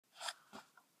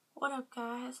What up,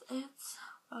 guys? It's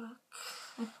Brooke,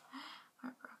 whatever,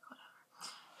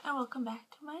 and welcome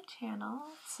back to my channel.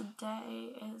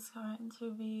 Today is going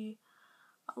to be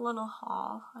a little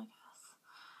haul, I guess.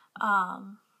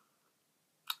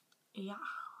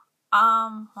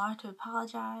 Wanted to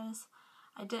apologize.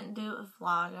 I didn't do a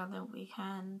vlog on the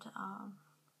weekend.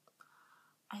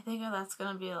 I think that's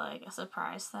gonna be like a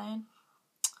surprise thing.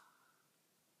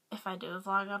 If I do a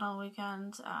vlog on a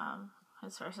weekend,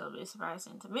 it's first it'll be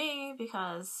surprising to me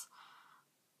because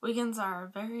weekends are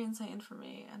very insane for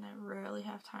me and I rarely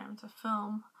have time to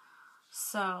film.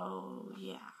 So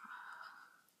yeah.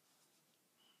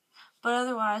 But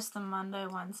otherwise, the Monday,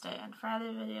 Wednesday, and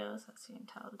Friday videos, as you can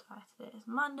tell by today is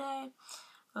Monday,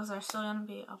 those are still going to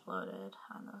be uploaded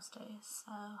on those days.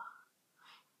 So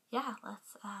yeah,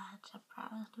 let's jump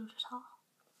right into this haul.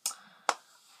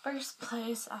 First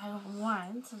place I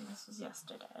went, and this was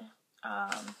yesterday,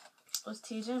 was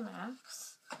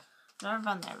TJMAXX. Never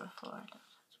been there before.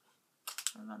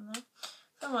 Never been there.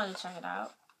 So I wanted to check it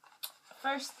out.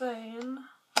 First thing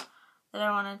that I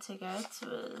wanted to get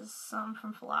was some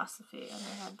from Philosophy, and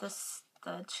they had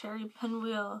the cherry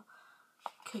pinwheel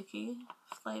cookie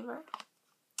flavor.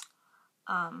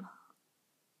 I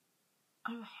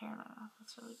have a hair in my mouth.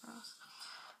 That's really gross.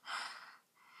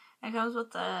 It comes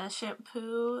with the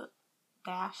shampoo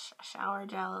dash shower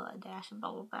gel, a dash and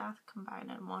bubble bath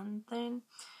combined in one thing,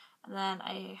 and then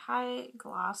a high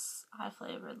gloss, high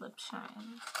flavored lip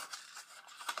shine.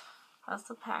 That's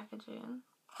the packaging.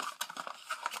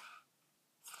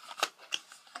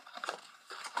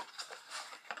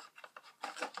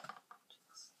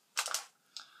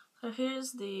 So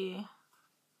here's the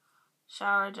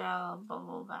shower gel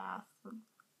bubble bath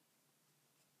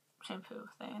shampoo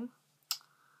thing.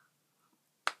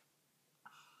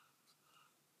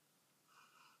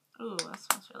 Ooh, that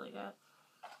smells really good.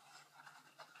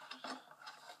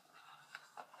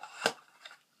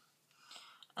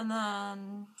 And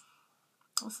then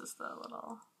this is the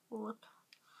little lip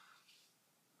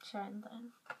shine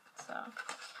thing. So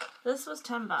this was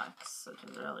 $10, which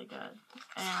is really good,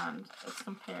 and it's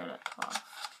compared at 12.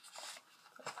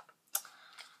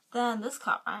 Then this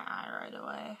caught my eye right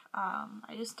away.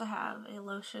 I used to have a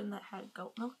lotion that had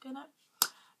goat milk in it.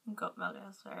 And goat milk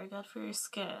is very good for your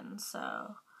skin,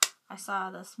 so I saw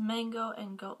this mango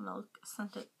and goat milk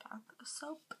scented bath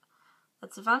soap.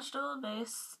 It's vegetable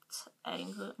based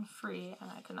and gluten free, and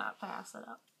I could not pass it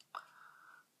up.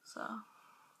 So,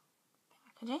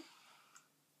 packaging.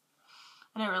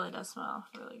 And it really does smell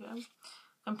really good.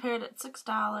 Compared at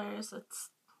 $6, it's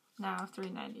now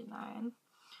 $3.99.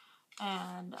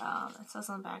 And it says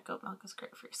on the back, goat milk is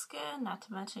great for your skin. Not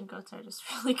to mention, goats are just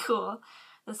really cool.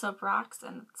 The soap rocks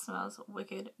and it smells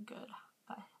wicked good.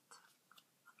 Buy it.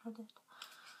 I did.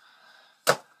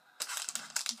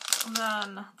 And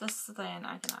then this thing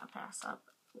I cannot pass up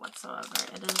whatsoever.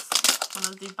 It is one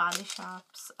of the Body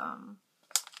Shop's. Oh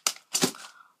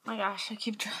my gosh, I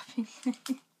keep dropping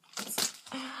things.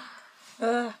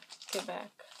 Get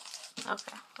back.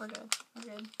 Okay, we're good.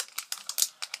 We're good.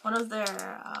 One of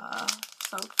their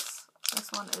soaps.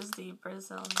 This one is the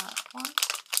Brazil Nut one.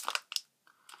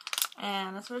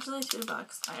 And it's originally $2.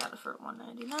 I got it for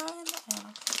 $1.99 and I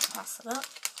can't pass it up.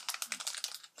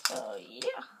 So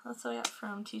yeah, that's what I got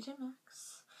from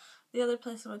TJMAXX. The other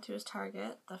place I went to is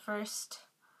Target. The first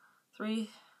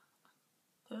three?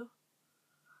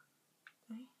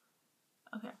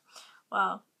 Okay.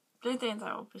 Well, 3 things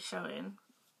I will be showing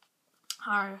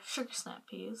are sugar snap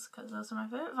peas, because those are my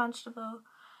favorite vegetable,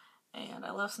 and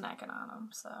I love snacking on them,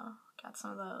 so got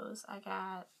some of those. I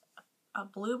got a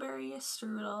blueberry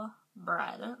strudel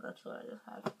bread. That's what I just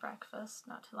had for breakfast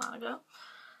not too long ago.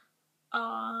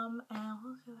 And what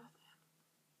was the other thing?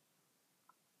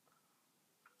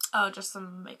 Oh, just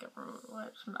some makeup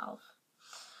remover from e.l.f.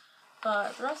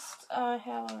 But the rest I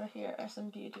have over here are some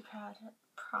beauty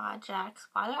projects.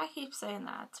 Why do I keep saying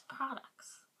that? It's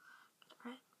products. Get it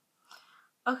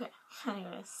right? Okay,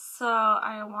 anyways, so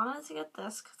I wanted to get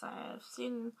this because I've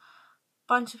seen a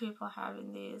bunch of people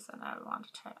having these and I wanted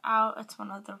to try it out. It's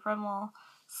one of the Rimmel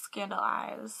Scandal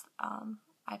Eyes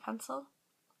eye pencil.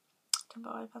 Jumbo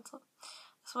eye pencil.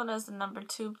 This one is the number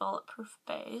 2 bulletproof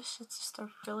beige. It's just a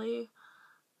really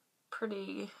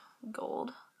pretty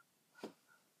gold.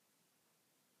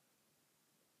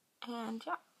 And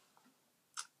yeah.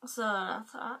 So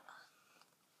that's that.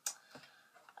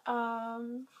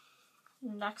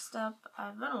 Next up,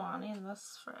 I've been wanting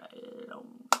this for a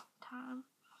long time.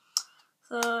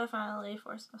 So I finally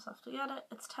forced myself to get it.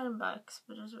 It's $10,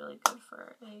 which is really good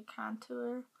for a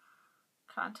contour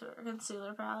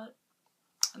concealer palette.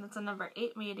 And it's a number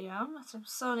 8 medium. It's from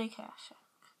Sony Cash.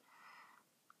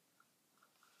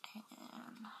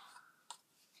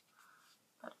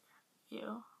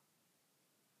 you.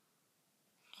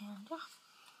 And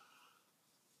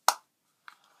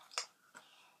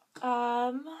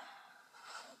yeah.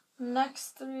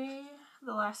 Next three,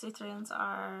 the last three ones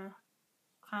are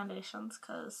foundations,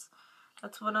 because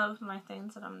that's one of my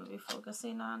things that I'm going to be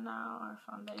focusing on now, are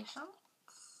foundations.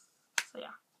 So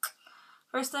yeah.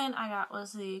 First thing I got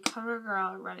was the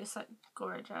CoverGirl Ready Set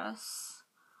Gorgeous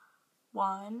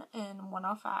one in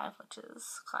 105, which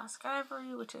is classic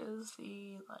ivory, which is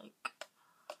the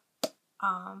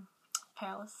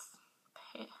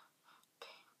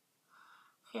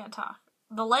can't talk.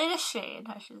 The lightest shade,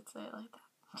 I should say it like that.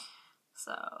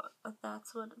 So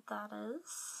that's what that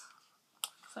is.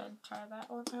 Excited to try that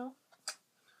one out.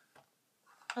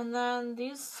 And then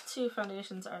these two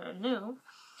foundations are new.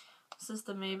 This is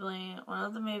the Maybelline, one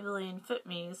of the Maybelline Fit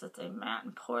Me's. It's a matte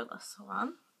and poreless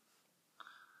one.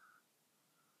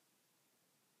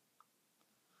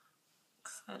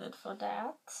 Excited for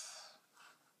that.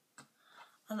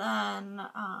 And then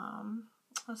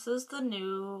this is the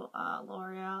new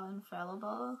L'Oreal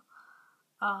Infallible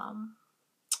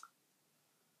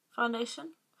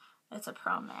foundation. It's a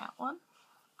Pro Matte one.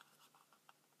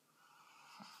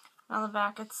 On the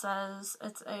back it says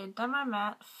it's a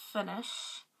demi-matte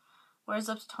finish, wears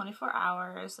up to 24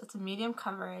 hours, it's a medium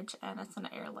coverage, and it's an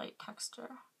air-light texture.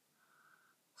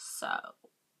 So,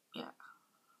 yeah.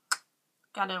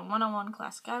 Got it in 101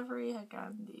 Classic Ivory,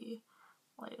 again the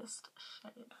latest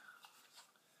shade.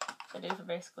 I do for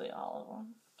basically all of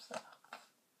them, so.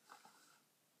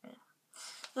 Yeah.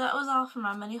 So that was all for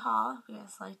my mini haul. If you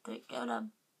guys liked it, give it a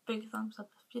big thumbs up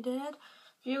if you did.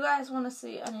 If you guys want to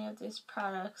see any of these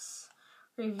products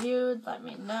reviewed, let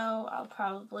me know. I'll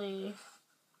probably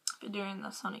be doing the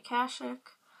Sony Kashik,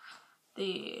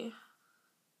 the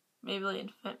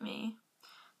Maybelline Fit Me,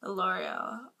 the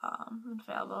L'Oreal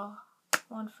Infallible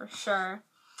one for sure.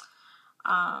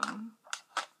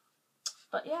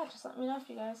 But yeah, just let me know if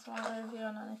you guys want to review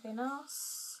on anything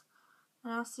else.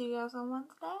 And I'll see you guys on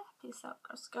Wednesday. Peace out,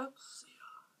 girls. Go. See you.